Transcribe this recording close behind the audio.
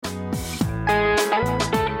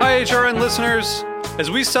HRN listeners.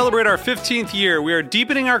 As we celebrate our 15th year, we are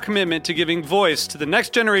deepening our commitment to giving voice to the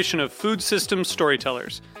next generation of food systems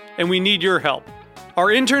storytellers, and we need your help. Our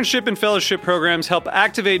internship and fellowship programs help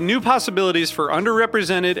activate new possibilities for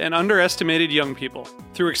underrepresented and underestimated young people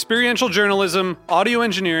through experiential journalism, audio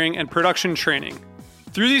engineering, and production training.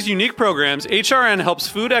 Through these unique programs, HRN helps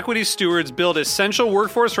food equity stewards build essential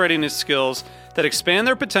workforce readiness skills that expand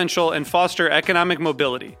their potential and foster economic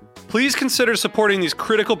mobility. Please consider supporting these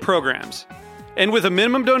critical programs. And with a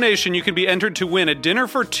minimum donation, you can be entered to win a dinner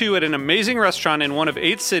for two at an amazing restaurant in one of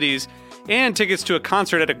 8 cities and tickets to a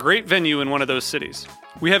concert at a great venue in one of those cities.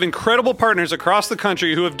 We have incredible partners across the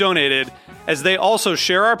country who have donated, as they also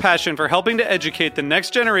share our passion for helping to educate the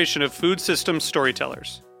next generation of food systems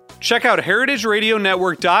storytellers. Check out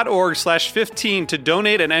heritageradionetwork.org/15 to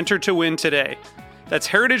donate and enter to win today. That's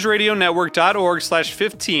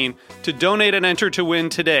heritageradionetwork.org/15 to donate and enter to win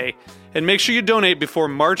today. And make sure you donate before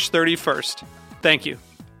March 31st. Thank you.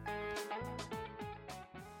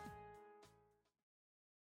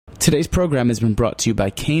 Today's program has been brought to you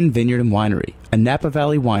by Cane Vineyard and Winery, a Napa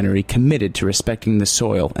Valley winery committed to respecting the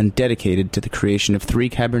soil and dedicated to the creation of 3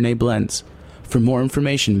 Cabernet blends. For more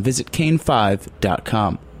information, visit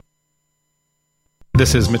cane5.com.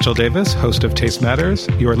 This is Mitchell Davis, host of Taste Matters.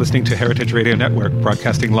 You are listening to Heritage Radio Network,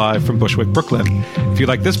 broadcasting live from Bushwick, Brooklyn. If you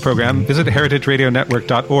like this program, visit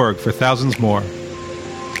heritageradionetwork.org for thousands more.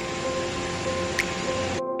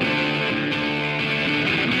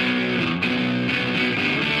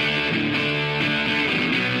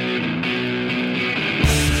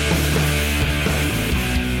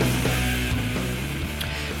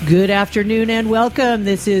 Good afternoon and welcome.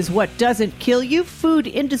 This is What Doesn't Kill You, Food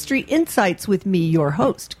Industry Insights with me, your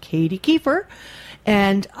host, Katie Kiefer.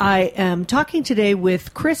 And I am talking today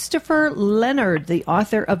with Christopher Leonard, the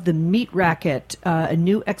author of The Meat Racket, a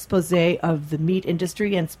new expose of the meat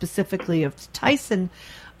industry and specifically of Tyson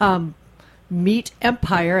meat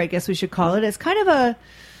empire, I guess we should call it. It's kind of a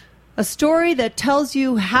story that tells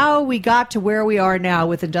you how we got to where we are now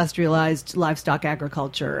with industrialized livestock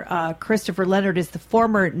agriculture. Christopher Leonard is the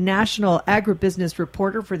former national agribusiness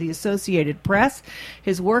reporter for the Associated Press.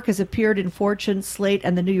 His work has appeared in Fortune, Slate,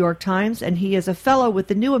 and the New York Times, and he is a fellow with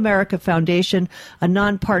the New America Foundation, a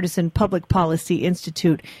nonpartisan public policy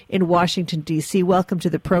institute in Washington, D.C. Welcome to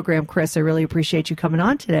the program, Chris. I really appreciate you coming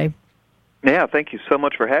on today. Yeah, thank you so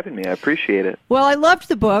much for having me. I appreciate it. Well, I loved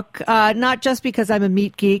the book, not just because I'm a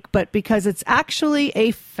meat geek, but because it's actually a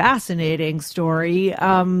fascinating story.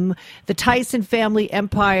 The Tyson family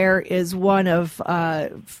empire is one of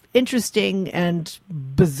interesting and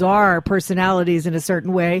bizarre personalities in a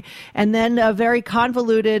certain way, and then a very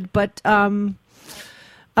convoluted but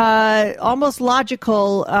almost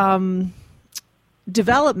logical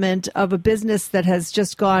development of a business that has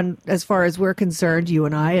just gone, as far as we're concerned, you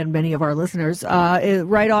and I and many of our listeners,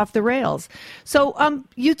 right off the rails. So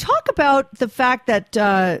you talk about the fact that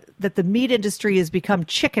that the meat industry has become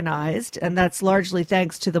chickenized, and that's largely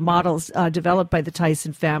thanks to the models developed by the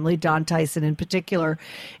Tyson family, Don Tyson in particular,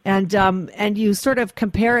 and you sort of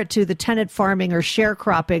compare it to the tenant farming or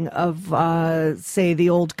sharecropping of, say, the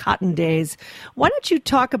old cotton days. Why don't you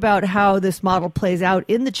talk about how this model plays out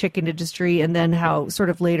in the chicken industry, and then how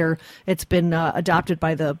sort of later it's been adopted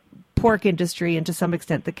by the pork industry and to some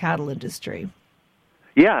extent the cattle industry?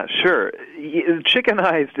 Yeah, sure.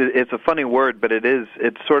 Chickenized, it's a funny word, but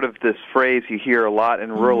it's sort of this phrase you hear a lot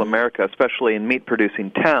in rural America, especially in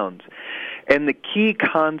meat-producing towns. And the key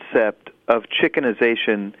concept of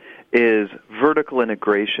chickenization is vertical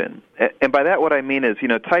integration. And by that what I mean is,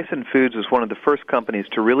 Tyson Foods was one of the first companies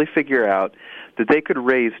to really figure out that they could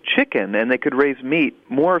raise chicken and they could raise meat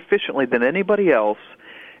more efficiently than anybody else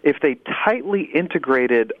if they tightly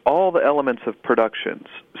integrated all the elements of productions.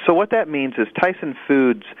 So what that means is Tyson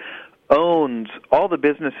Foods owns all the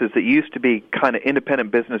businesses that used to be kind of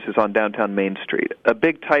independent businesses on downtown Main Street. A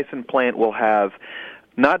big Tyson plant will have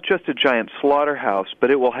not just a giant slaughterhouse,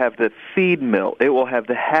 but it will have the feed mill, it will have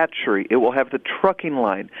the hatchery, it will have the trucking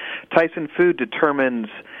line. Tyson Food determines,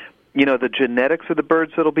 the genetics of the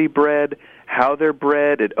birds that'll be bred, how they're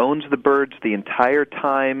bred. It owns the birds the entire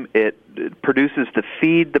time. It produces the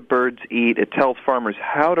feed the birds eat. It tells farmers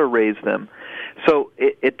how to raise them. So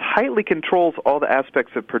it tightly controls all the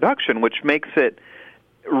aspects of production, which makes it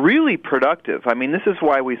really productive. I mean, this is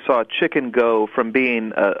why we saw chicken go from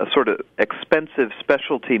being a sort of expensive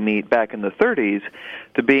specialty meat back in the 30s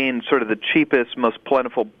to being sort of the cheapest, most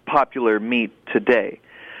plentiful, popular meat today.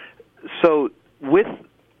 So with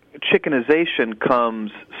chickenization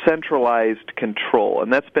comes centralized control,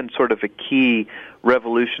 and that's been sort of a key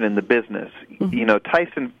revolution in the business.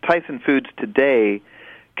 Mm-hmm. Tyson Foods today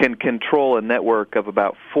can control a network of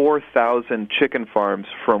about 4,000 chicken farms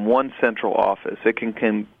from one central office. It can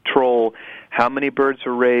control how many birds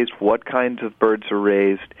are raised, what kinds of birds are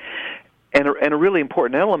raised. And a really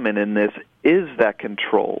important element in this is that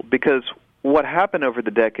control, because what happened over the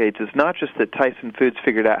decades is not just that Tyson Foods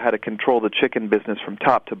figured out how to control the chicken business from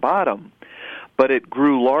top to bottom, but it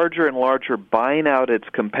grew larger and larger, buying out its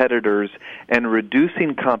competitors and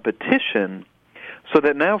reducing competition, so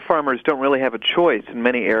that now farmers don't really have a choice in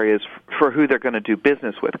many areas for who they're going to do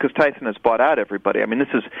business with, because Tyson has bought out everybody. I mean,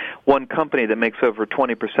 this is one company that makes over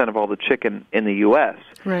 20% of all the chicken in the U.S.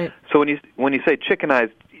 Right. So when you say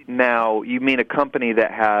chickenized now, you mean a company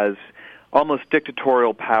that has almost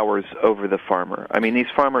dictatorial powers over the farmer. I mean, these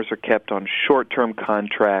farmers are kept on short-term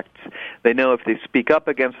contracts. They know if they speak up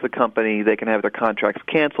against the company, they can have their contracts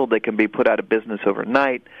canceled. They can be put out of business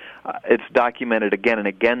overnight. It's documented again and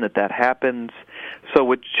again that happens. So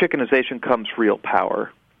with chickenization comes real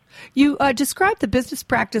power. You described the business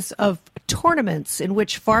practice of tournaments in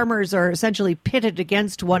which farmers are essentially pitted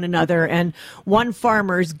against one another, and one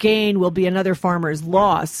farmer's gain will be another farmer's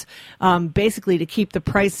loss, basically to keep the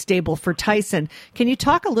price stable for Tyson. Can you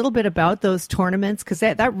talk a little bit about those tournaments? Because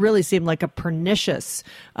that really seemed like a pernicious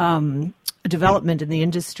development in the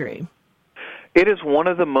industry. It is one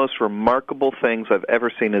of the most remarkable things I've ever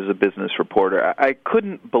seen as a business reporter. I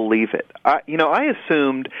couldn't believe it. I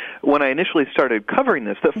assumed when I initially started covering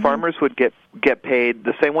this that farmers would get paid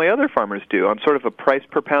the same way other farmers do, on sort of a price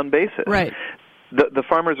per pound basis. Right. The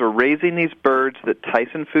farmers are raising these birds that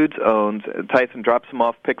Tyson Foods owns. Tyson drops them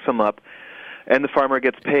off, picks them up, and the farmer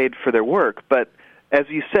gets paid for their work. But as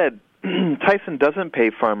you said, Tyson doesn't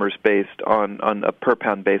pay farmers based on a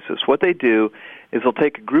per-pound basis. What they do is they'll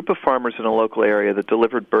take a group of farmers in a local area that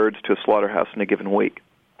delivered birds to a slaughterhouse in a given week.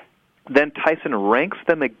 Then Tyson ranks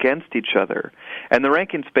them against each other, and the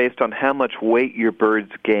ranking's based on how much weight your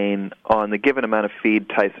birds gain on the given amount of feed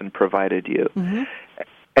Tyson provided you. Mm-hmm.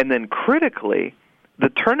 And then critically, the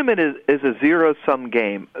tournament is a zero-sum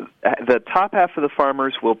game. The top half of the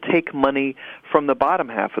farmers will take money from the bottom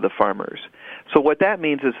half of the farmers. So what that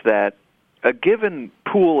means is that a given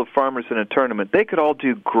pool of farmers in a tournament, they could all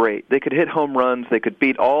do great. They could hit home runs. They could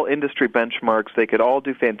beat all industry benchmarks. They could all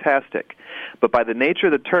do fantastic. But by the nature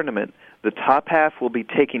of the tournament, the top half will be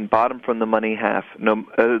taking bottom from the money half,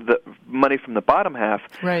 the money from the bottom half,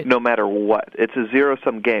 right, no matter what. It's a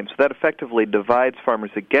zero-sum game. So that effectively divides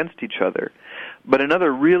farmers against each other. But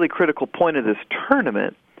another really critical point of this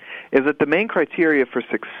tournament is that the main criteria for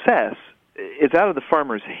success is out of the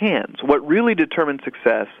farmer's hands. What really determines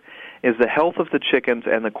success is the health of the chickens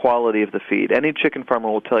and the quality of the feed. Any chicken farmer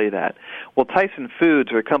will tell you that. Well, Tyson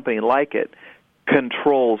Foods, or a company like it,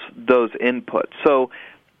 controls those inputs. So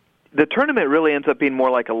the tournament really ends up being more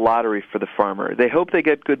like a lottery for the farmer. They hope they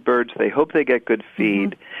get good birds. They hope they get good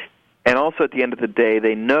feed. Mm-hmm. And also, at the end of the day,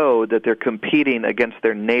 they know that they're competing against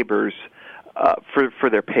their neighbors for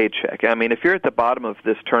their paycheck. I mean, if you're at the bottom of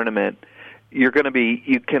this tournament, you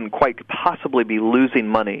can quite possibly be losing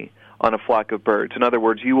money on a flock of birds. In other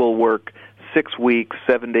words, you will work 6 weeks,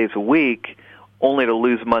 7 days a week, only to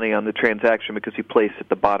lose money on the transaction because you placed at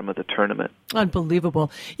the bottom of the tournament.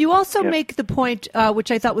 Unbelievable. You also make the point, which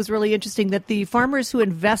I thought was really interesting, that the farmers who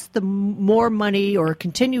invest the more money or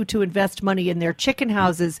continue to invest money in their chicken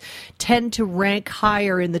houses tend to rank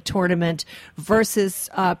higher in the tournament versus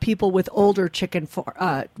people with older chicken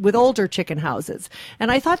houses.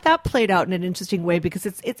 And I thought that played out in an interesting way, because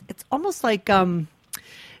it's almost like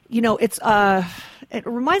it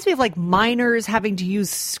reminds me of like miners having to use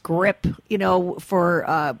scrip,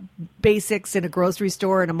 for basics in a grocery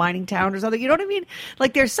store in a mining town or something. You know what I mean?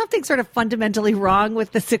 Like there's something sort of fundamentally wrong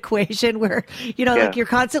with this equation where, like you're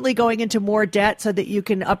constantly going into more debt so that you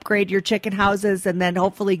can upgrade your chicken houses and then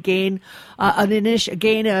hopefully gain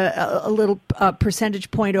a little percentage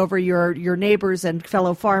point over your neighbors and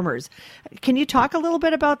fellow farmers. Can you talk a little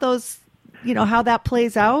bit about those, how that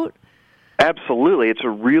plays out? Absolutely. It's a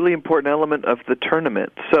really important element of the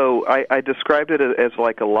tournament. So I described it as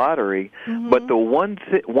like a lottery, but the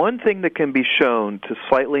one thing that can be shown to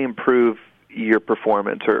slightly improve your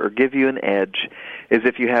performance or give you an edge is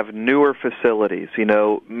if you have newer facilities,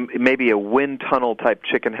 maybe a wind tunnel type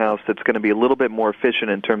chicken house that's going to be a little bit more efficient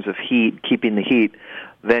in terms of heat, keeping the heat,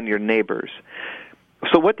 than your neighbors.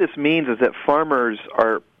 So what this means is that farmers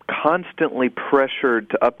are constantly pressured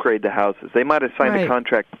to upgrade the houses. They might have signed a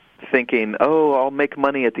contract thinking, I'll make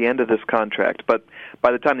money at the end of this contract. But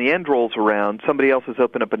by the time the end rolls around, somebody else has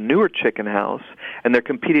opened up a newer chicken house, and they're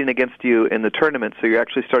competing against you in the tournament, so you're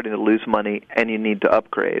actually starting to lose money, and you need to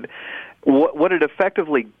upgrade. What it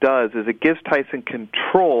effectively does is it gives Tyson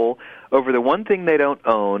control over the one thing they don't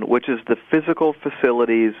own, which is the physical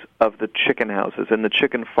facilities of the chicken houses and the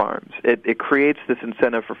chicken farms. It creates this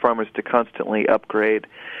incentive for farmers to constantly upgrade.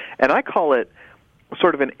 And I call it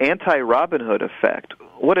sort of an anti-Robin Hood effect.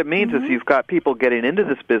 What it means is you've got people getting into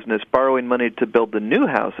this business, borrowing money to build the new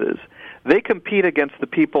houses. They compete against the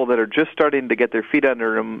people that are just starting to get their feet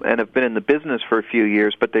under them and have been in the business for a few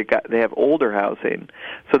years, but they have older housing.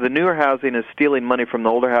 So the newer housing is stealing money from the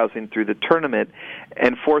older housing through the tournament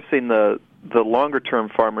and forcing the longer-term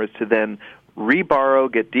farmers to then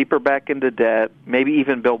reborrow, get deeper back into debt, maybe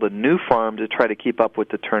even build a new farm to try to keep up with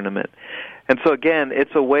the tournament. And so, again,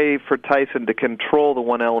 it's a way for Tyson to control the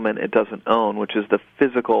one element it doesn't own, which is the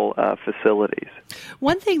physical facilities.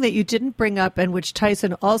 One thing that you didn't bring up and which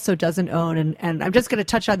Tyson also doesn't own, and I'm just going to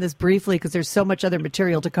touch on this briefly because there's so much other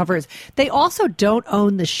material to cover, is they also don't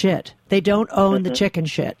own the shit. They don't own the chicken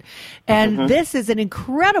shit. And this is an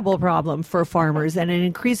incredible problem for farmers and an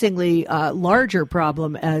increasingly larger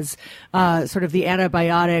problem as sort of the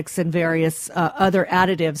antibiotics and various other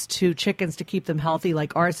additives to chickens to keep them healthy,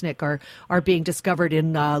 like arsenic, are being discovered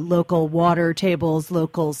in local water tables,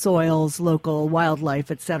 local soils, local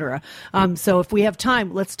wildlife, etc. So if we have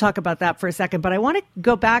time, let's talk about that for a second. But I want to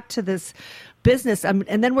go back to this business, and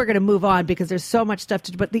then we're going to move on because there's so much stuff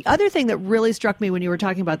to do. But the other thing that really struck me when you were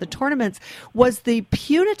talking about the tournaments was the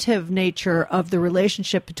punitive nature of the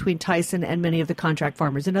relationship between Tyson and many of the contract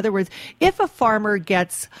farmers. In other words, if a farmer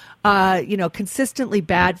gets consistently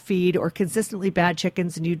bad feed or consistently bad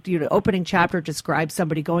chickens, and you opening chapter describes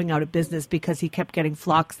somebody going out of business because he kept getting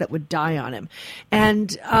flocks that would die on him,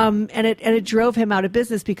 and it drove him out of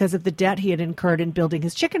business because of the debt he had incurred in building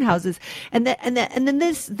his chicken houses, and then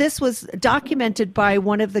this was documented by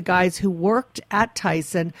one of the guys who worked at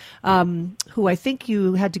Tyson, who I think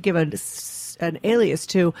you had to give an alias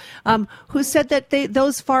to, who said that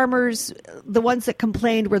those farmers, the ones that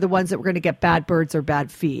complained, were the ones that were going to get bad birds or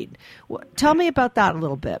bad feed. Tell me about that a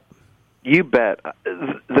little bit. You bet.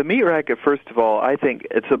 The Meat Racket, first of all, I think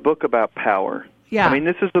it's a book about power. Yeah. I mean,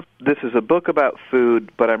 this is a book about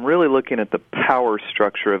food, but I'm really looking at the power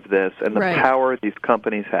structure of this and the power these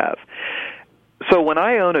companies have. So when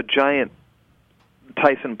I own a giant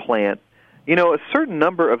Tyson plant, a certain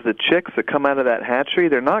number of the chicks that come out of that hatchery,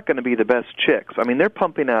 they're not going to be the best chicks. I mean, they're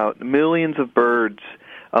pumping out millions of birds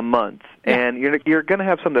a month, and you're going to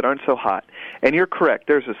have some that aren't so hot. And you're correct.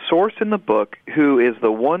 There's a source in the book who is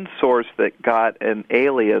the one source that got an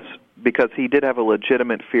alias because he did have a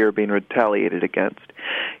legitimate fear of being retaliated against.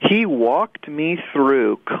 He walked me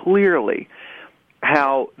through clearly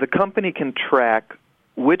how the company can track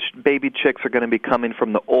which baby chicks are going to be coming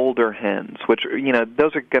from the older hens, which,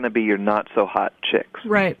 those are going to be your not-so-hot chicks.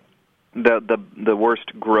 Right. The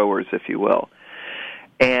worst growers, if you will.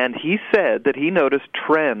 And he said that he noticed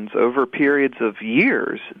trends over periods of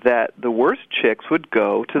years that the worst chicks would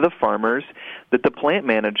go to the farmers that the plant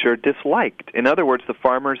manager disliked. In other words, the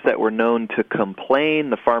farmers that were known to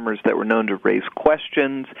complain, the farmers that were known to raise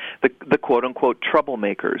questions, the quote-unquote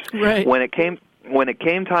troublemakers. Right. When it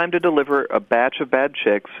came time to deliver a batch of bad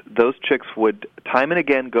chicks, those chicks would time and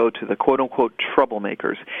again go to the quote-unquote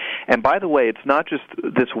troublemakers. And by the way, it's not just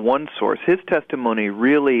this one source. His testimony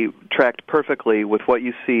really tracked perfectly with what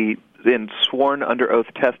you see in sworn under oath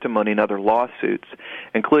testimony in other lawsuits,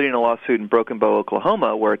 including a lawsuit in Broken Bow,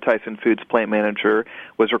 Oklahoma, where a Tyson Foods plant manager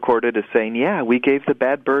was recorded as saying, yeah, we gave the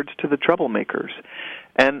bad birds to the troublemakers.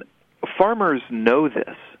 And farmers know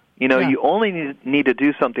this. You only need to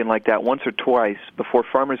do something like that once or twice before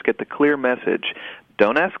farmers get the clear message.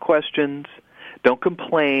 Don't ask questions. Don't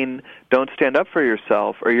complain. Don't stand up for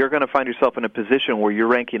yourself, or you're going to find yourself in a position where you're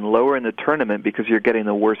ranking lower in the tournament because you're getting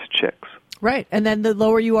the worst chicks. Right. And then the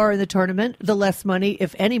lower you are in the tournament, the less money,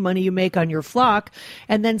 if any money, you make on your flock.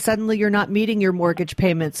 And then suddenly you're not meeting your mortgage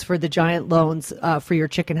payments for the giant loans for your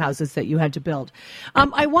chicken houses that you had to build.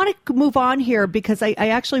 I want to move on here because I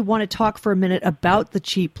actually want to talk for a minute about the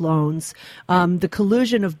cheap loans, the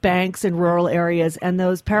collusion of banks in rural areas, and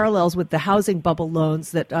those parallels with the housing bubble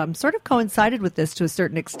loans that sort of coincided with this to a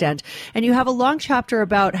certain extent. And you have a long chapter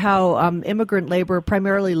about how immigrant labor,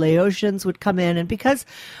 primarily Laotians, would come in. And because,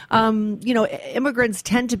 immigrants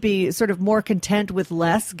tend to be sort of more content with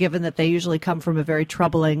less, given that they usually come from a very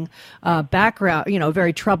troubling background,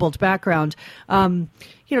 very troubled background.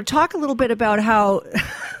 Talk a little bit about how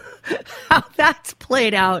how that's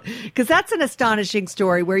played out, because that's an astonishing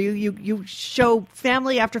story where you show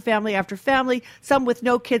family after family after family, some with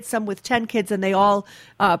no kids, some with 10 kids, and they all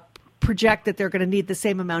project that they're going to need the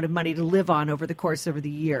same amount of money to live on over the course of the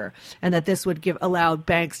year, and that this would allow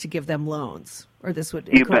banks to give them loans, or this would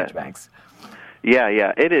encourage banks.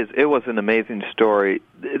 Yeah, it is. It was an amazing story.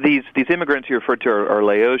 These immigrants you referred to are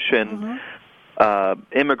Laotian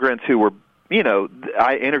immigrants who were,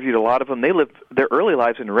 I interviewed a lot of them. They lived their early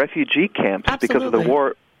lives in refugee camps because of the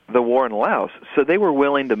war in Laos. So they were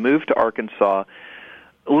willing to move to Arkansas,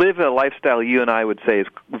 live a lifestyle you and I would say is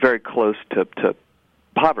very close to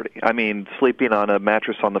poverty. I mean, sleeping on a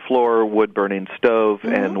mattress on the floor, wood-burning stove,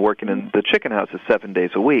 and working in the chicken houses 7 days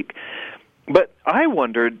a week. But I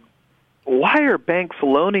wondered, why are banks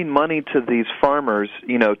loaning money to these farmers,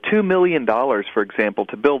 $2 million, for example,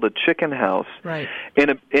 to build a chicken house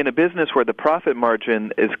in a business where the profit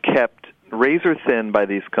margin is kept razor thin by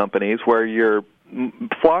these companies, where you're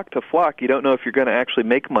flock to flock, you don't know if you're going to actually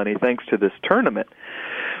make money thanks to this tournament.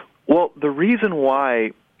 Well, the reason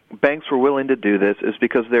why banks were willing to do this is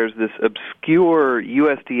because there's this obscure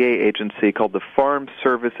USDA agency called the Farm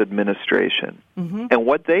Service Administration. And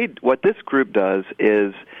what this group does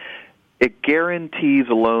is it guarantees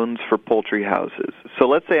loans for poultry houses. So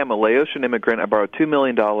let's say I'm a Laotian immigrant, I borrow $2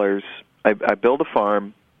 million, I build a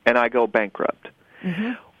farm, and I go bankrupt.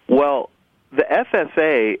 Well, the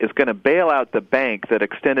FSA is going to bail out the bank that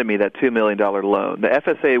extended me that $2 million loan. The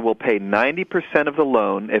FSA will pay 90% of the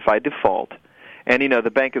loan if I default. And,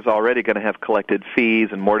 the bank is already going to have collected fees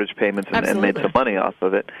and mortgage payments and made some money off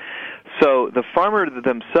of it. So the farmer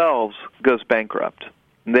themselves goes bankrupt.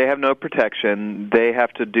 They have no protection. They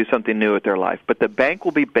have to do something new with their life. But the bank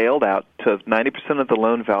will be bailed out to 90% of the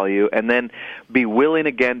loan value and then be willing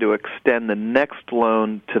again to extend the next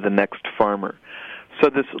loan to the next farmer. So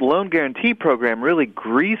this loan guarantee program really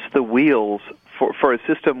greased the wheels for a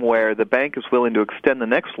system where the bank is willing to extend the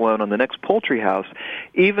next loan on the next poultry house,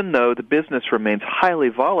 even though the business remains highly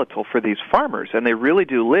volatile for these farmers, and they really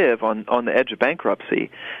do live on the edge of bankruptcy.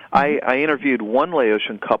 I interviewed one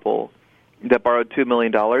Laotian couple that borrowed $2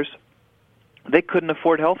 million. They couldn't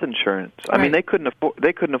afford health insurance. I mean, they couldn't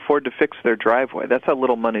afford to fix their driveway. That's how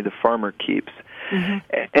little money the farmer keeps.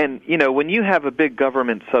 And when you have a big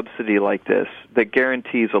government subsidy like this that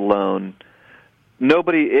guarantees a loan,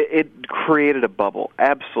 it created a bubble.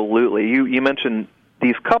 Absolutely. You mentioned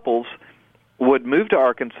these couples would move to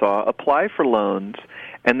Arkansas, apply for loans,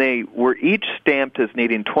 and they were each stamped as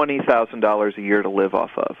needing $20,000 a year to live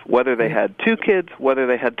off of, whether they had 2 kids, whether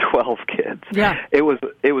they had 12 kids. Yeah. It was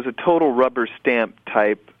a total rubber stamp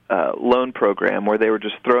type loan program where they were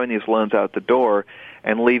just throwing these loans out the door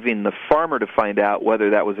and leaving the farmer to find out whether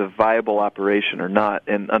that was a viable operation or not.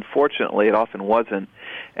 And unfortunately, it often wasn't,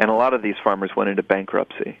 and a lot of these farmers went into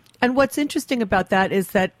bankruptcy. And what's interesting about that is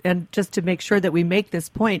that, and just to make sure that we make this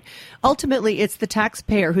point, ultimately it's the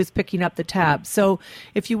taxpayer who's picking up the tab. So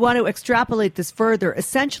if you want to extrapolate this further,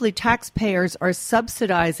 essentially taxpayers are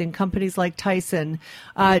subsidizing companies like Tyson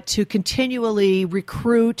to continually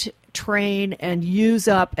recruit, train, and use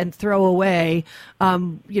up and throw away,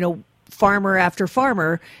 farmer after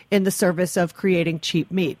farmer in the service of creating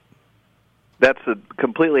cheap meat. That's a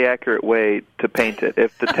completely accurate way to paint it.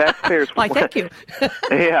 If the taxpayers, why, thank you.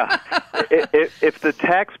 Yeah, if the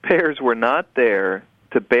taxpayers were not there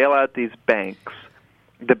to bail out these banks,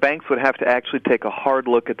 the banks would have to actually take a hard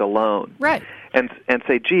look at the loan, right, and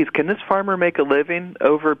say, "Geez, can this farmer make a living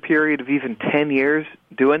over a period of even 10 years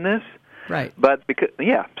doing this?" Right. But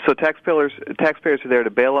so taxpayers are there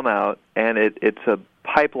to bail them out, and it's a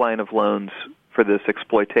pipeline of loans for this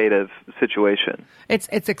exploitative situation. It's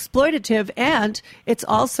exploitative, and it's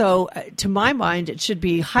also, to my mind, it should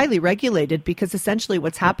be highly regulated, because essentially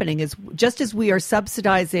what's happening is, just as we are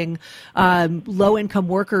subsidizing low-income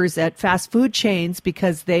workers at fast food chains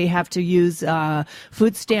because they have to use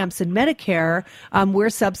food stamps and Medicare, we're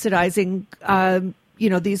subsidizing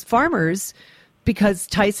these farmers because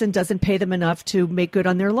Tyson doesn't pay them enough to make good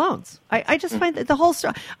on their loans. I just find that the whole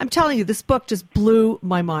story, I'm telling you, this book just blew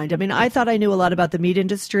my mind. I mean, I thought I knew a lot about the meat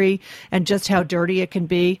industry and just how dirty it can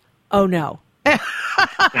be. Oh, no.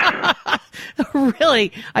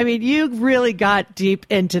 Really, I mean, you really got deep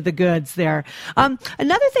into the goods there.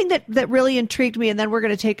 Another thing that really intrigued me, and then we're going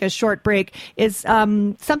to take a short break, is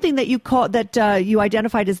something that you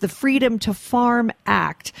identified as the Freedom to Farm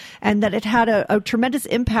Act, and that it had a tremendous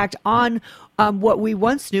impact on what we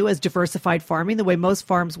once knew as diversified farming, the way most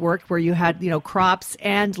farms worked, where you had crops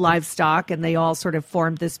and livestock, and they all sort of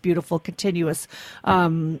formed this beautiful continuous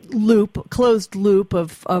closed loop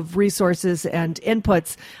of resources and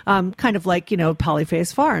inputs, kind of like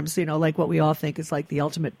polyphase farms, like what we all think is like the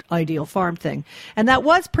ultimate ideal farm thing. And that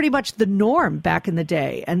was pretty much the norm back in the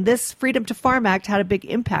day. And this Freedom to Farm Act had a big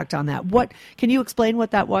impact on that. Can you explain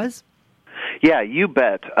what that was? Yeah, you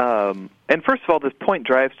bet. And first of all, this point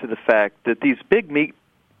drives to the fact that these big meat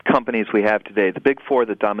companies we have today, the big four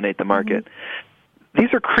that dominate the market,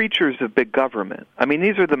 these are creatures of big government. I mean,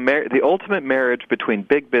 these are the ultimate marriage between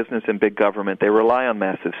big business and big government. They rely on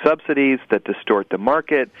massive subsidies that distort the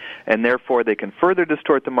market, and therefore they can further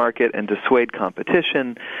distort the market and dissuade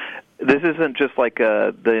competition. This isn't just like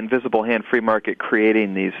the invisible hand free market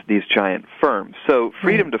creating these giant firms. So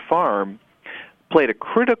freedom to farm played a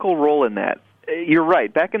critical role in that. You're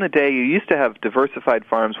right. Back in the day, you used to have diversified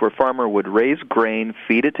farms where farmer would raise grain,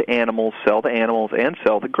 feed it to animals, sell the animals, and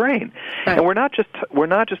sell the grain. Right. And we're not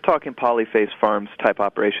just talking polyface farms type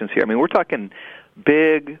operations here. I mean, we're talking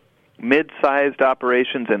big, mid-sized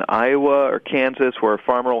operations in Iowa or Kansas where a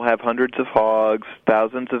farmer will have hundreds of hogs,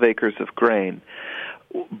 thousands of acres of grain.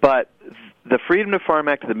 But the Freedom to Farm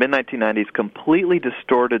Act of the mid-1990s completely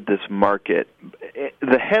distorted this market.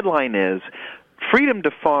 The headline is, Freedom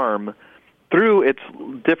to Farm, through its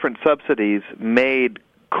different subsidies, made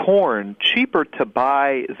corn cheaper to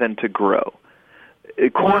buy than to grow.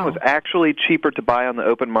 Corn was actually cheaper to buy on the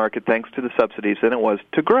open market thanks to the subsidies than it was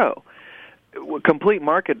to grow. Complete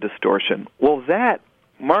market distortion. Well, that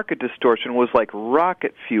market distortion was like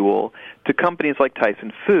rocket fuel to companies like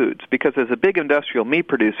Tyson Foods, because as a big industrial meat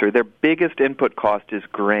producer, their biggest input cost is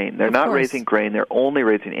grain. They're not raising grain, they're only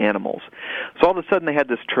raising animals. So all of a sudden they had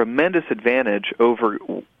this tremendous advantage over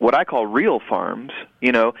what I call real farms,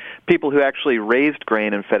 people who actually raised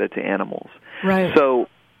grain and fed it to animals. Right. So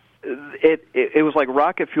it was like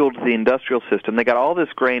rocket fuel to the industrial system. They got all this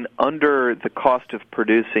grain under the cost of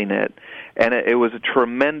producing it, and it was a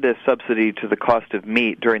tremendous subsidy to the cost of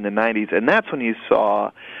meat during the 90s. And that's when you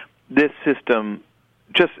saw this system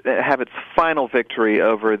just have its final victory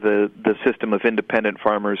over the system of independent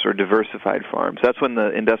farmers or diversified farms. That's when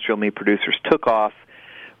the industrial meat producers took off,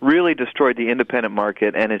 really destroyed the independent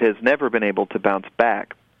market, and it has never been able to bounce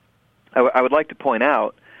back. I would like to point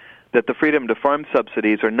out that the Freedom to Farm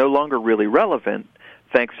subsidies are no longer really relevant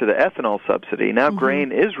thanks to the ethanol subsidy. Now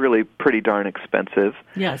grain is really pretty darn expensive.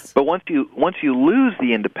 Yes. But once you lose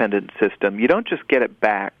the independent system, you don't just get it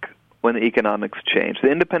back when the economics change.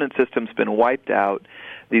 The independent system's been wiped out.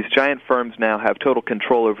 These giant firms now have total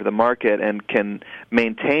control over the market and can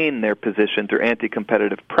maintain their position through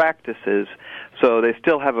anti-competitive practices. So they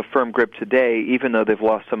still have a firm grip today, even though they've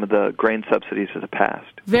lost some of the grain subsidies of the past.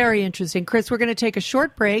 Very interesting. Chris, we're going to take a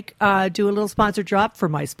short break, do a little sponsor drop for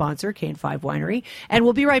my sponsor, Cane 5 Winery, and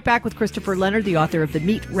we'll be right back with Christopher Leonard, the author of The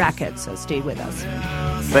Meat Racket. So stay with us.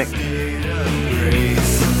 Thanks.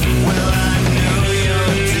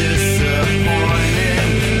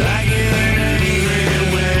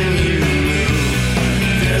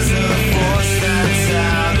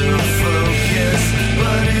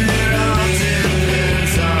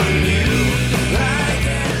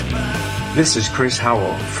 This is Chris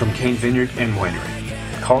Howell from Cane Vineyard and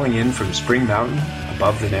Winery, calling in from Spring Mountain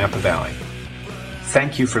above the Napa Valley.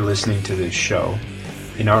 Thank you for listening to this show.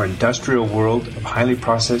 In our industrial world of highly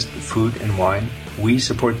processed food and wine, we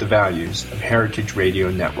support the values of Heritage Radio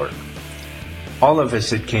Network. All of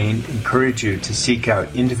us at Cane encourage you to seek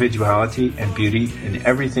out individuality and beauty in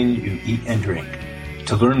everything you eat and drink.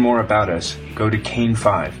 To learn more about us, go to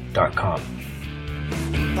cane5.com.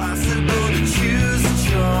 Impossible to choose a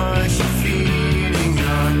choice you're feeding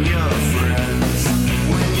on your friends.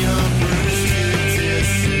 When you're bruised to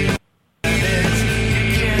disadvantage, you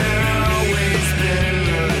can't always bend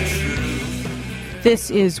the truth. This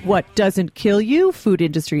is What Doesn't Kill You, Food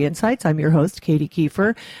Industry Insights. I'm your host, Katie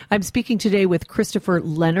Kiefer. I'm speaking today with Christopher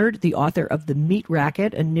Leonard, the author of The Meat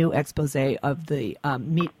Racket, a new expose of the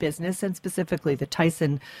meat business, and specifically the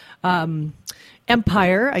Tyson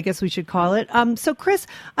empire, I guess we should call it. So, Chris,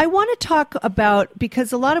 I want to talk about,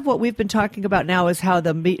 because a lot of what we've been talking about now is how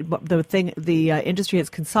the industry has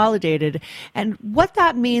consolidated, and what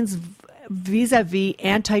that means vis-a-vis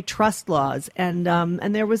antitrust laws. And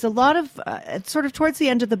there was a lot of, sort of towards the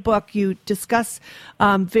end of the book, you discuss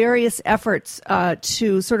various efforts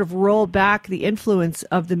to sort of roll back the influence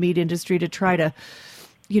of the meat industry to try to,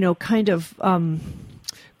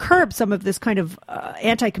 curb some of this kind of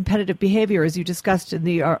anti-competitive behavior, as you discussed in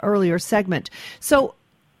the earlier segment. So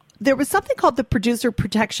there was something called the Producer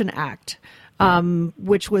Protection Act,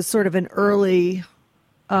 which was sort of an early,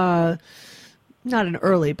 not an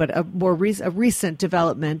early, but a recent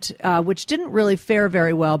development, which didn't really fare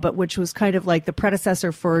very well, but which was kind of like the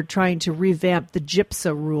predecessor for trying to revamp the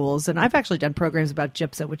GIPSA rules. And I've actually done programs about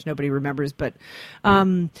GIPSA, which nobody remembers, but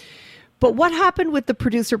what happened with the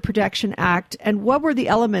Producer Protection Act, and what were the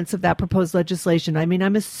elements of that proposed legislation? I mean,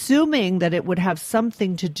 I'm assuming that it would have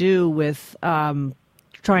something to do with trying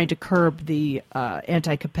to curb the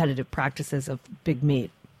anti-competitive practices of big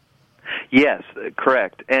meat. Yes,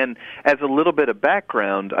 correct. And as a little bit of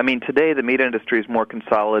background, I mean, today the meat industry is more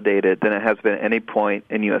consolidated than it has been at any point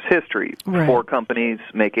in U.S. history. Right. 4 companies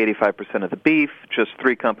make 85% of the beef, just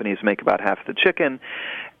 3 companies make about half the chicken.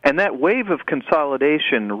 And that wave of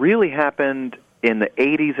consolidation really happened in the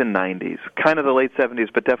 80s and 90s, kind of the late 70s,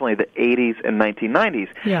 but definitely the 80s and 1990s.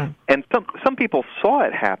 Yeah. And some people saw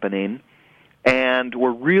it happening and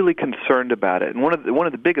were really concerned about it. And one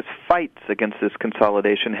of the biggest fights against this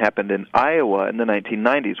consolidation happened in Iowa in the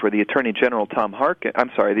 1990s, where the Attorney General Tom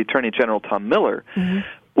Miller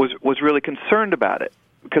was really concerned about it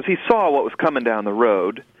because he saw what was coming down the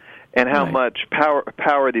road and how much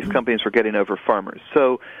power these companies were getting over farmers.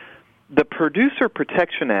 So the Producer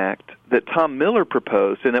Protection Act that Tom Miller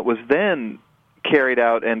proposed, and it was then carried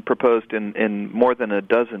out and proposed in more than a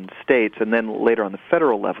dozen states and then later on the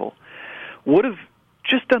federal level, would have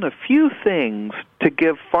just done a few things to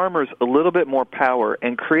give farmers a little bit more power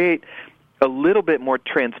and create a little bit more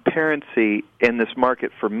transparency in this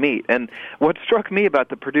market for meat. And what struck me about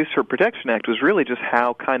the Producer Protection Act was really just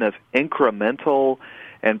how kind of incremental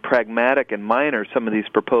and pragmatic and minor some of these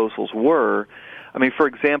proposals were. I mean, for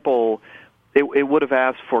example, it would have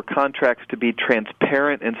asked for contracts to be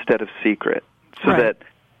transparent instead of secret, so that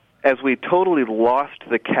as we totally lost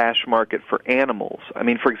the cash market for animals. I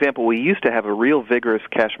mean, for example, we used to have a real vigorous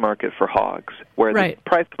cash market for hogs, where the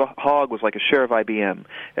price of a hog was like a share of IBM.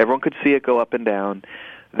 Everyone could see it go up and down.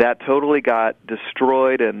 That totally got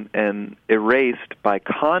destroyed and erased by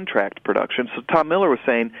contract production. So Tom Miller was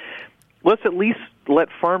saying, let's at least let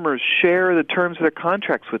farmers share the terms of their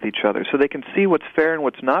contracts with each other so they can see what's fair and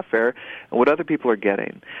what's not fair and what other people are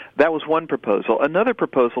getting. That was one proposal. Another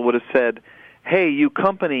proposal would have said, hey, you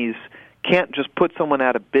companies can't just put someone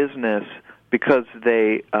out of business because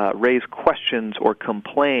they raise questions or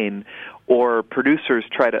complain, or producers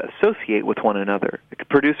try to associate with one another.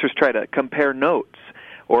 Producers try to compare notes,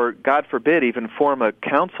 or, God forbid, even form a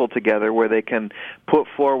council together where they can put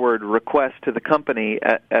forward requests to the company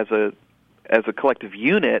as a collective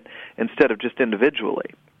unit instead of just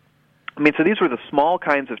individually. I mean, so these were the small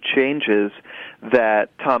kinds of changes that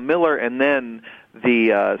Tom Miller and then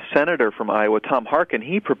the senator from Iowa, Tom Harkin,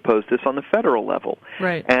 he proposed this on the federal level.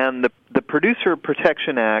 Right. And the Producer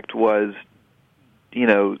Protection Act was,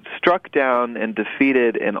 struck down and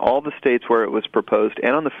defeated in all the states where it was proposed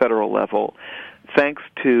and on the federal level, thanks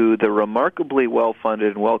to the remarkably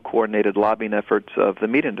well-funded and well-coordinated lobbying efforts of the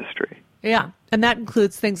meat industry. Yeah, and that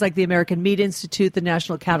includes things like the American Meat Institute, the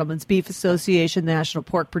National Cattlemen's Beef Association, the National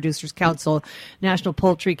Pork Producers Council, National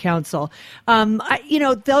Poultry Council.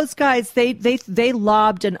 Those guys, they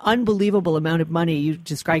lobbed an unbelievable amount of money. You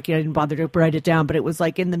described it, I didn't bother to write it down, but it was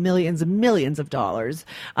like in the millions and millions of dollars.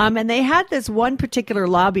 And they had this one particular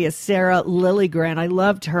lobbyist, Sarah Lilligren. I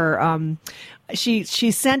loved her. She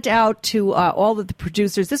sent out to all of the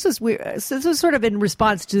producers. This was weird. So this was sort of in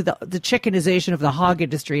response to the chickenization of the hog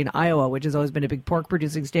industry in Iowa, which has always been a big pork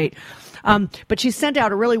producing state. But she sent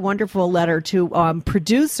out a really wonderful letter to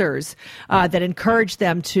producers that encouraged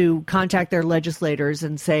them to contact their legislators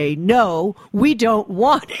and say, no, we don't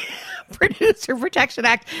want Producer Protection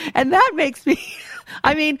Act. And that makes me...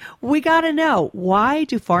 I mean, we got to know, why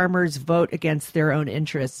do farmers vote against their own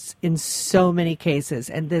interests in so many cases,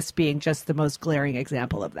 and this being just the most glaring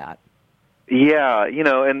example of that? Yeah,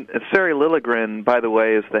 and Sarah Lilligren, by the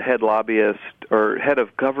way, is the head lobbyist or head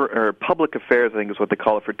of public affairs, I think is what they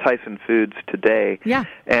call it, for Tyson Foods today. Yeah,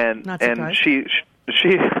 and she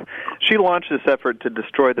launched this effort to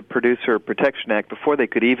destroy the Producer Protection Act before they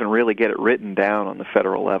could even really get it written down on the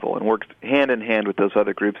federal level, and worked hand in hand with those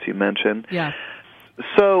other groups you mentioned. Yeah.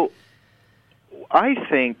 So I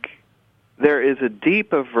think there is a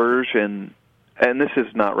deep aversion, and this is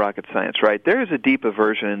not rocket science, right? There is a deep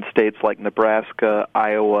aversion in states like Nebraska,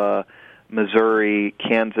 Iowa, Missouri,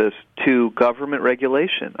 Kansas to government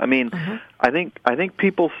regulation. I mean, I think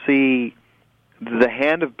people see the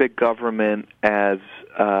hand of big government as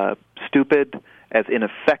stupid, as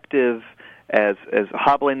ineffective, as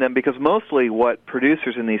hobbling them, because mostly what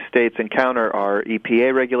producers in these states encounter are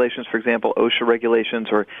EPA regulations, for example, OSHA regulations,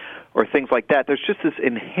 or things like that. There's just this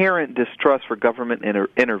inherent distrust for government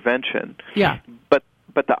intervention. Yeah. But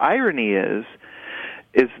the irony is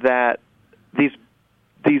that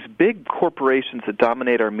these big corporations that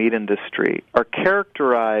dominate our meat industry are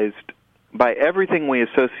characterized by everything we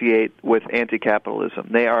associate with anti-capitalism.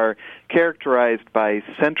 They are characterized by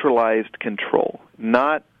centralized control,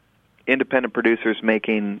 not independent producers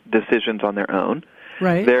making decisions on their own.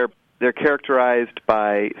 Right. They're characterized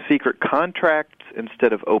by secret contracts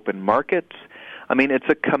instead of open markets. I mean, it's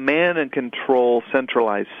a command and control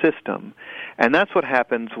centralized system. And that's what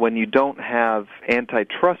happens when you don't have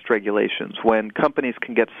antitrust regulations, when companies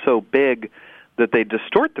can get so big that they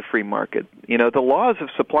distort the free market. You know, the laws of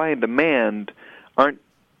supply and demand aren't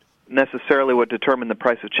necessarily what determine the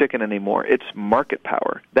price of chicken anymore. It's market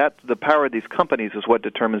power. That the power of these companies is what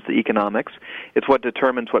determines the economics. It's what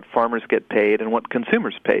determines what farmers get paid and what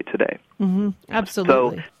consumers pay today. Mm-hmm.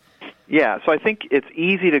 Absolutely. So I think it's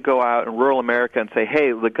easy to go out in rural America and say,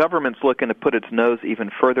 hey, the government's looking to put its nose even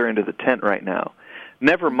further into the tent right now.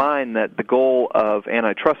 Never mind that the goal of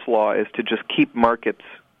antitrust law is to just keep markets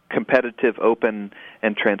competitive, open,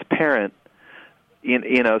 and transparent.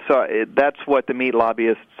 You know, so that's what the meat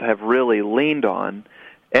lobbyists have really leaned on.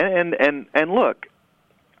 And look,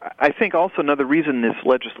 I think also another reason this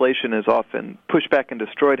legislation is often pushed back and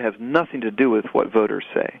destroyed has nothing to do with what voters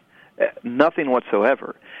say. Nothing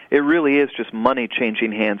whatsoever. It really is just money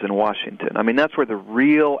changing hands in Washington. I mean, that's where the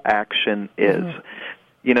real action is. Mm-hmm.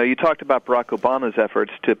 You know, you talked about Barack Obama's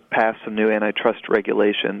efforts to pass some new antitrust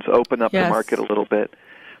regulations, open up the market a little bit.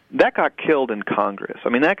 That got killed in Congress. I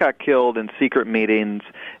mean, that got killed in secret meetings.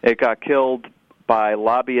 It got killed by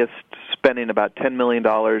lobbyists spending about $8 million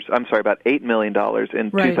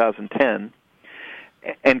in 2010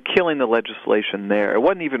 and killing the legislation there. It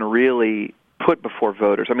wasn't even really put before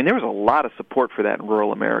voters. I mean, there was a lot of support for that in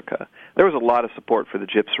rural America. There was a lot of support for the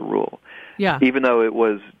GIPSA rule. Yeah. Even though it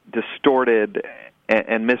was distorted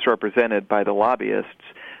and misrepresented by the lobbyists,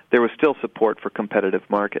 there was still support for competitive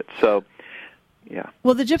markets. So, yeah.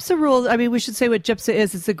 Well, the GIPSA rule, I mean, we should say what GIPSA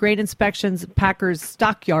is. It's the Grain Inspections Packers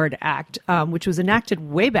Stockyard Act, which was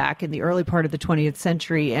enacted way back in the early part of the 20th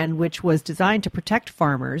century and which was designed to protect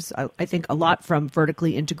farmers, I think a lot from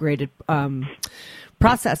vertically integrated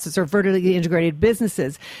processes or vertically integrated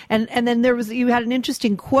businesses. And then you had an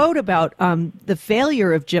interesting quote about the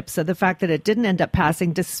failure of GIPSA, the fact that it didn't end up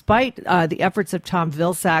passing despite the efforts of Tom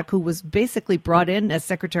Vilsack, who was basically brought in as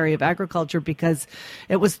Secretary of Agriculture because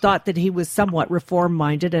it was thought that he was somewhat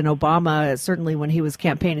reform-minded, and Obama, certainly when he was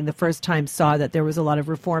campaigning the first time, saw that there was a lot of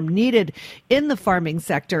reform needed in the farming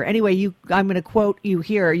sector. Anyway, I'm going to quote you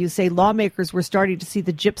here. You say lawmakers were starting to see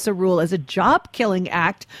the GIPSA rule as a job-killing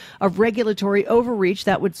act of regulatory overreach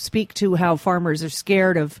that would speak to how farmers are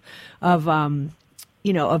scared of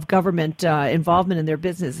government involvement in their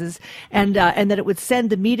businesses, and that it would send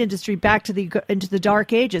the meat industry back into the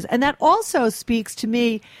dark ages. And that also speaks to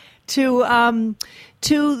me to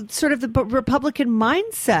sort of the Republican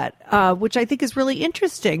mindset, which I think is really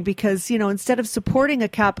interesting because, you know, instead of supporting a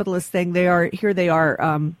capitalist thing, they are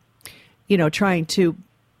trying to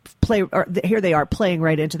here they are playing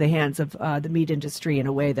right into the hands of the meat industry in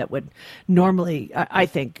a way that would normally, I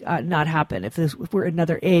think, not happen if we're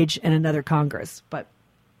another age and another Congress. But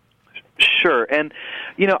sure, and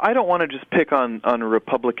you know, I don't want to just pick on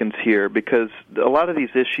Republicans here because a lot of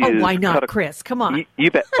these issues. Oh, why not, Chris? Come on.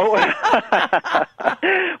 You bet. Oh,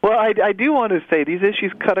 well, I do want to say these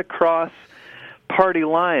issues cut across party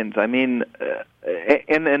lines. I mean,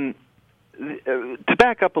 and then. To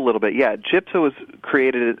back up a little bit, yeah, GIPSA was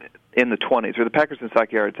created in the 20s, or the Packers and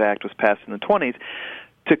Stockyards Act was passed in the 20s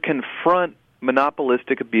to confront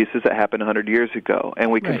monopolistic abuses that happened 100 years ago. And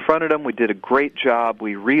we confronted them. We did a great job.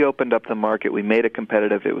 We reopened up the market. We made it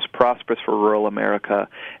competitive. It was prosperous for rural America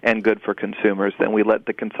and good for consumers. Then we let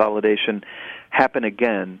the consolidation happen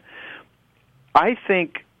again. I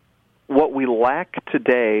think what we lack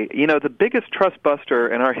today, you know, the biggest trust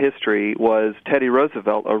buster in our history was Teddy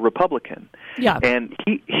Roosevelt, a Republican. Yeah. And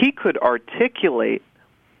he could articulate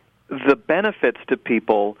the benefits to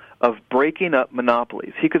people of breaking up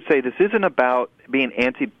monopolies. He could say this isn't about being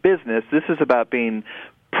anti-business, this is about being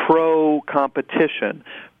pro-competition,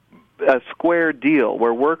 a square deal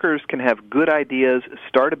where workers can have good ideas,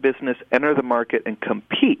 start a business, enter the market, and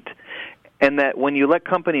compete. And that when you let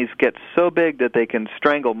companies get so big that they can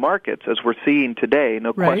strangle markets, as we're seeing today,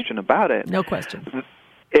 no question about it. No question.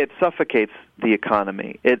 It suffocates the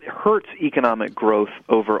economy. It hurts economic growth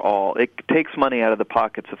overall. It takes money out of the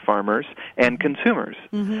pockets of farmers and consumers.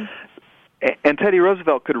 Mm-hmm. And Teddy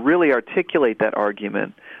Roosevelt could really articulate that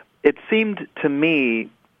argument. It seemed to me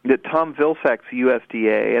that Tom Vilsack's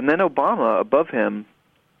USDA and then Obama above him,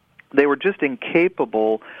 they were just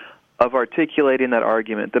incapable of articulating that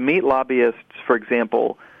argument. The meat lobbyists, for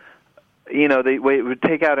example, you know, they would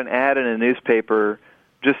take out an ad in a newspaper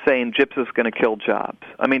just saying GIPSA is going to kill jobs.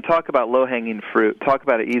 I mean, talk about low-hanging fruit. Talk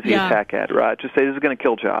about an easy attack ad, right? Just say this is going to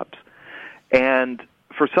kill jobs. And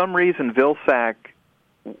for some reason, Vilsack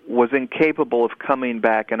was incapable of coming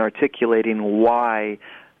back and articulating why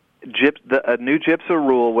a new GIPSA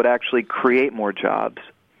rule would actually create more jobs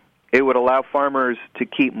It would allow farmers to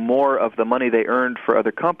keep more of the money they earned for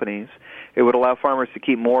other companies. It would allow farmers to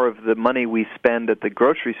keep more of the money we spend at the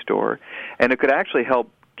grocery store, and it could actually help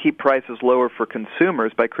keep prices lower for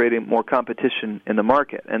consumers by creating more competition in the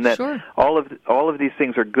market. And that Sure. all of these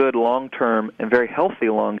things are good long-term and very healthy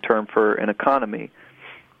long-term for an economy.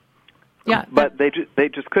 Yeah, but they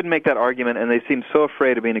just couldn't make that argument, and they seemed so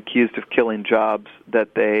afraid of being accused of killing jobs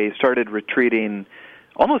that they started retreating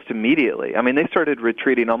almost immediately. I mean, they started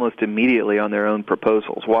retreating almost immediately on their own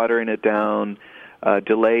proposals, watering it down,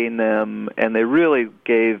 delaying them, and they really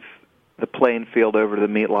gave the playing field over to the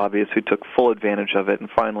meat lobbyists, who took full advantage of it and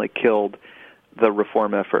finally killed the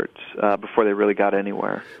reform efforts before they really got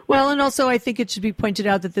anywhere. Well, and also I think it should be pointed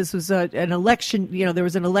out that this was an election, there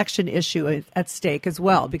was an election issue at stake as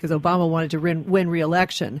well, because Obama wanted to win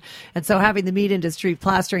re-election. And so having the meat industry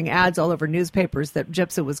plastering ads all over newspapers that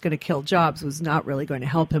gypsum was going to kill jobs was not really going to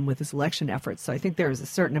help him with his election efforts. So I think there is a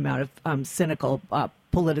certain amount of cynical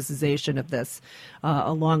politicization of this,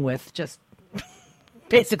 along with just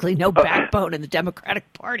basically no backbone in the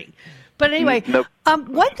Democratic Party. But anyway, Nope.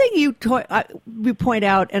 One thing you point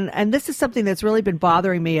out, and this is something that's really been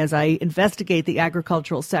bothering me as I investigate the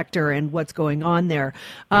agricultural sector and what's going on there.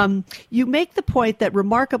 You make the point that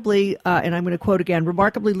remarkably, and I'm going to quote again,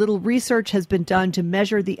 remarkably little research has been done to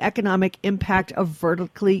measure the economic impact of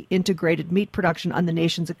vertically integrated meat production on the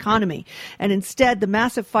nation's economy. And instead, the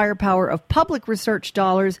massive firepower of public research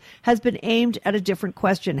dollars has been aimed at a different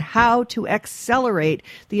question: how to accelerate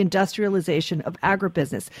the industrialization of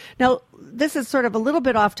agribusiness. Now, this is sort of a little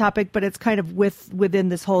bit off topic, but it's kind of within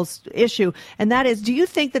this whole issue. And that is, do you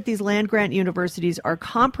think that these land-grant universities are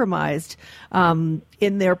compromised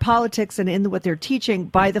in their politics and in what they're teaching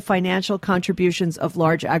by the financial contributions of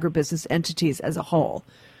large agribusiness entities as a whole?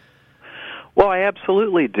 Well, I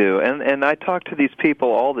absolutely do. And I talk to these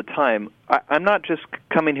people all the time. I'm not just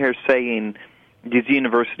coming here saying these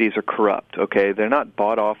universities are corrupt, okay? They're not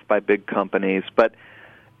bought off by big companies, but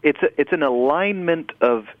it's an alignment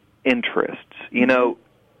of interests. You know,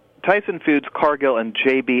 Tyson Foods, Cargill, and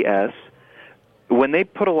JBS, when they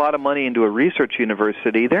put a lot of money into a research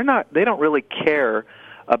university, they don't really care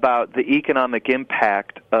about the economic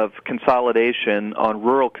impact of consolidation on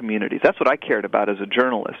rural communities. That's what I cared about as a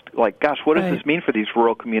journalist. Like, gosh, what does this mean for these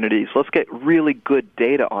rural communities? Let's get really good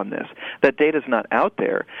data on this. That data's not out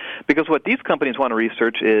there, because what these companies want to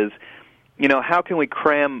research is, how can we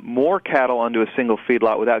cram more cattle onto a single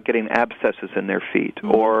feedlot without getting abscesses in their feet?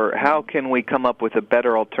 Mm-hmm. Or how can we come up with a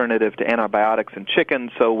better alternative to antibiotics in chickens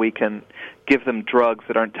so we can give them drugs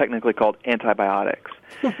that aren't technically called antibiotics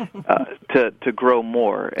to grow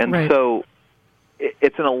more? And so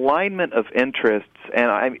it's an alignment of interests. And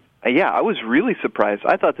I was really surprised.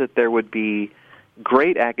 I thought that there would be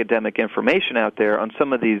great academic information out there on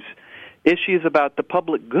some of these issues about the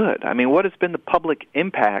public good. I mean, what has been the public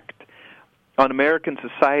impact on American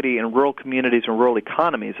society and rural communities and rural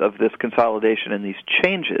economies of this consolidation and these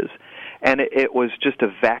changes? And it was just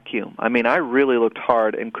a vacuum. I mean, I really looked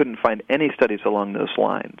hard and couldn't find any studies along those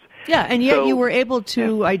lines. Yeah, and yet you were able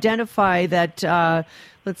to identify that,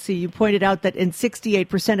 you pointed out that in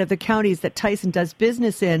 68% of the counties that Tyson does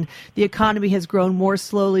business in, the economy has grown more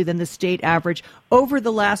slowly than the state average over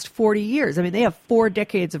the last 40 years. I mean, they have 4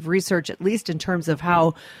 decades of research, at least in terms of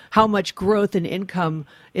how much growth and income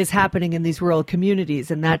is happening in these rural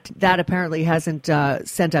communities. And that apparently hasn't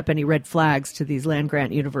sent up any red flags to these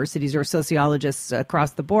land-grant universities or sociologists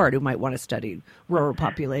across the board who might want to study rural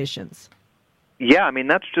populations. Yeah, I mean,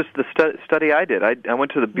 that's just the study I did. I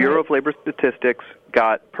went to the Bureau of Labor Statistics,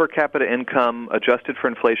 got per capita income adjusted for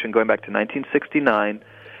inflation going back to 1969,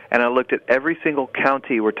 and I looked at every single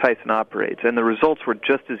county where Tyson operates, and the results were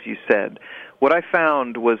just as you said. What I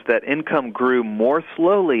found was that income grew more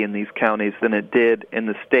slowly in these counties than it did in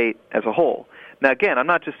the state as a whole. Now, again, I'm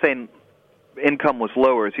not just saying income was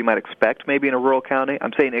lower, as you might expect, maybe in a rural county.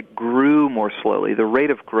 I'm saying it grew more slowly. The rate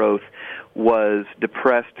of growth was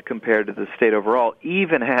depressed compared to the state overall,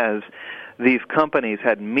 even as these companies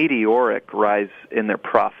had meteoric rise in their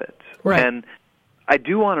profits. Right. And I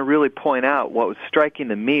do want to really point out what was striking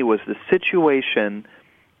to me was the situation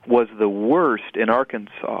was the worst in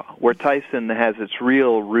Arkansas, where Tyson has its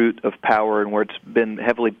real root of power and where it's been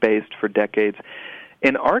heavily based for decades.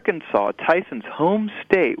 In Arkansas, Tyson's home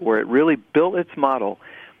state, where it really built its model,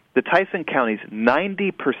 the Tyson counties,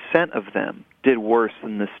 90% of them did worse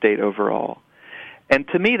than the state overall. And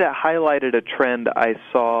to me, that highlighted a trend I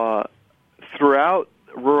saw throughout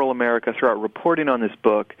rural America, throughout reporting on this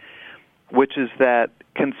book, which is that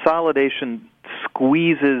consolidation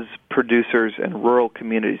squeezes producers and rural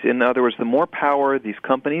communities. In other words, the more power these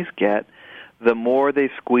companies get, the more they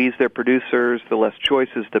squeeze their producers, the less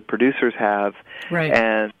choices the producers have. Right.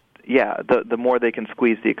 And, the more they can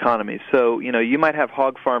squeeze the economy. So, you might have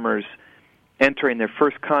hog farmers entering their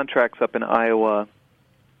first contracts up in Iowa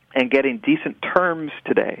and getting decent terms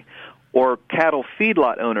today, or cattle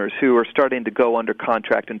feedlot owners who are starting to go under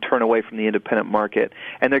contract and turn away from the independent market,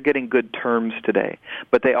 and they're getting good terms today.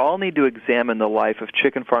 But they all need to examine the life of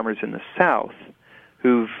chicken farmers in the South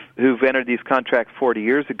who've entered these contracts 40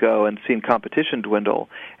 years ago and seen competition dwindle,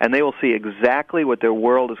 and they will see exactly what their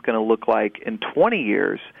world is going to look like in 20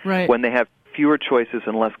 years when they have fewer choices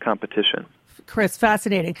and less competition. Chris,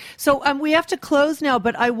 fascinating. So we have to close now,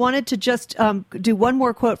 but I wanted to just do one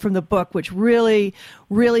more quote from the book, which really,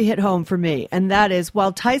 really hit home for me. And that is,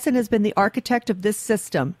 while Tyson has been the architect of this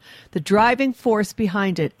system, the driving force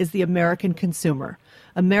behind it is the American consumer.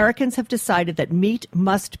 Americans have decided that meat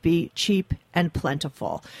must be cheap and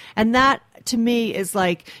plentiful. And that, to me, is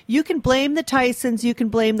like, you can blame the Tysons, you can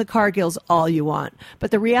blame the Cargills all you want.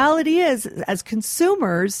 But the reality is, as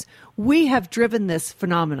consumers, we have driven this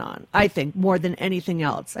phenomenon, I think, more than anything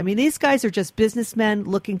else. I mean, these guys are just businessmen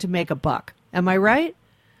looking to make a buck. Am I right?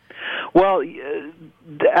 Well,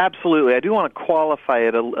 absolutely. I do want to qualify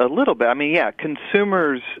it a little bit. I mean,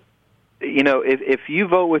 consumers, if you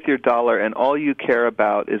vote with your dollar and all you care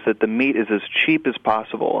about is that the meat is as cheap as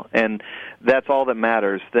possible, and that's all that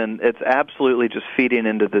matters, then it's absolutely just feeding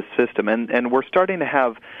into this system. And we're starting to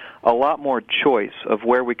have a lot more choice of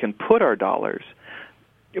where we can put our dollars.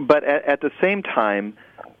 But at the same time,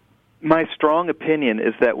 my strong opinion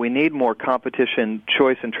is that we need more competition,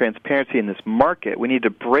 choice, and transparency in this market. We need to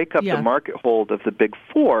break up the market hold of the big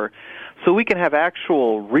four so we can have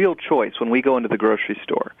actual real choice when we go into the grocery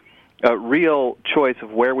store, a real choice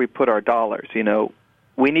of where we put our dollars.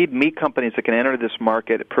 We need meat companies that can enter this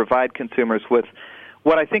market, provide consumers with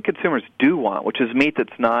what I think consumers do want, which is meat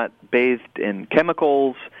that's not bathed in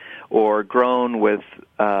chemicals or grown with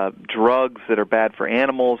drugs that are bad for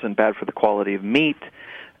animals and bad for the quality of meat,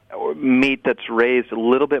 or meat that's raised a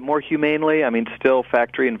little bit more humanely. I mean, still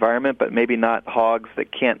factory environment, but maybe not hogs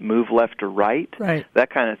that can't move left or right,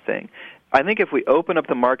 that kind of thing. I think if we open up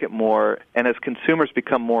the market more, and as consumers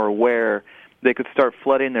become more aware, they could start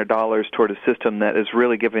flooding their dollars toward a system that is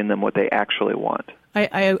really giving them what they actually want.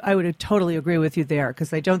 I would totally agree with you there,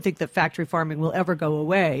 because I don't think that factory farming will ever go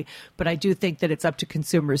away, but I do think that it's up to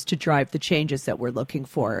consumers to drive the changes that we're looking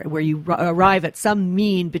for, where you arrive at some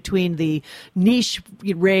mean between the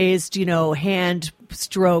niche-raised,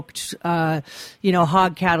 hand-stroked,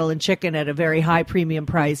 hog, cattle, and chicken at a very high premium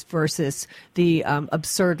price versus the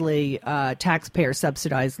absurdly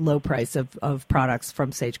taxpayer-subsidized low price of products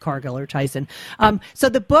from, say, Cargill or Tyson. So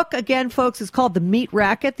the book, again, folks, is called The Meat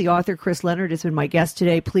Racket. The author, Chris Leonard, has been my guest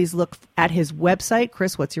today. Please look at his website.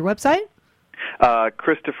 Chris, what's your website?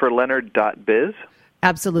 ChristopherLeonard.biz.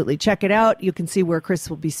 Absolutely. Check it out. You can see where Chris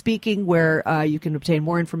will be speaking, where you can obtain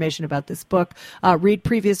more information about this book, read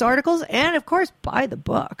previous articles, and, of course, buy the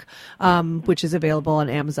book, which is available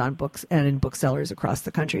on Amazon Books and in booksellers across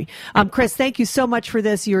the country. Chris, thank you so much for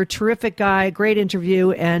this. You're a terrific guy, great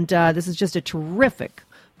interview, and this is just a terrific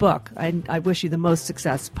book. I wish you the most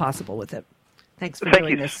success possible with it. Thanks for doing this.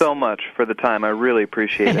 Thank you so much for the time. I really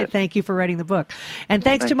appreciate it. Thank you for writing the book. And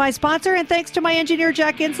thanks to my sponsor, and thanks to my engineer,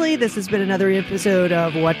 Jack Inslee. This has been another episode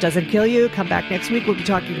of What Doesn't Kill You. Come back next week. We'll be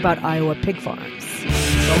talking about Iowa pig farms.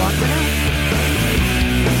 So long for now.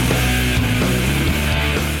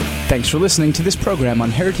 Thanks for listening to this program on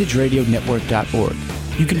heritageradionetwork.org.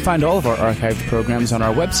 You can find all of our archived programs on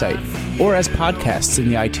our website or as podcasts in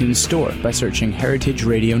the iTunes Store by searching Heritage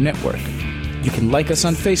Radio Network. You can like us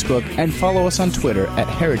on Facebook and follow us on Twitter at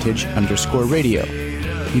 @heritage_radio.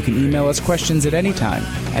 You can email us questions at any time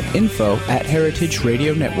at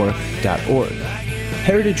info@heritageradionetwork.org.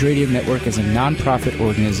 Heritage Radio Network is a nonprofit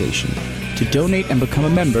organization. To donate and become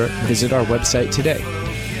a member, visit our website today.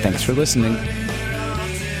 Thanks for listening.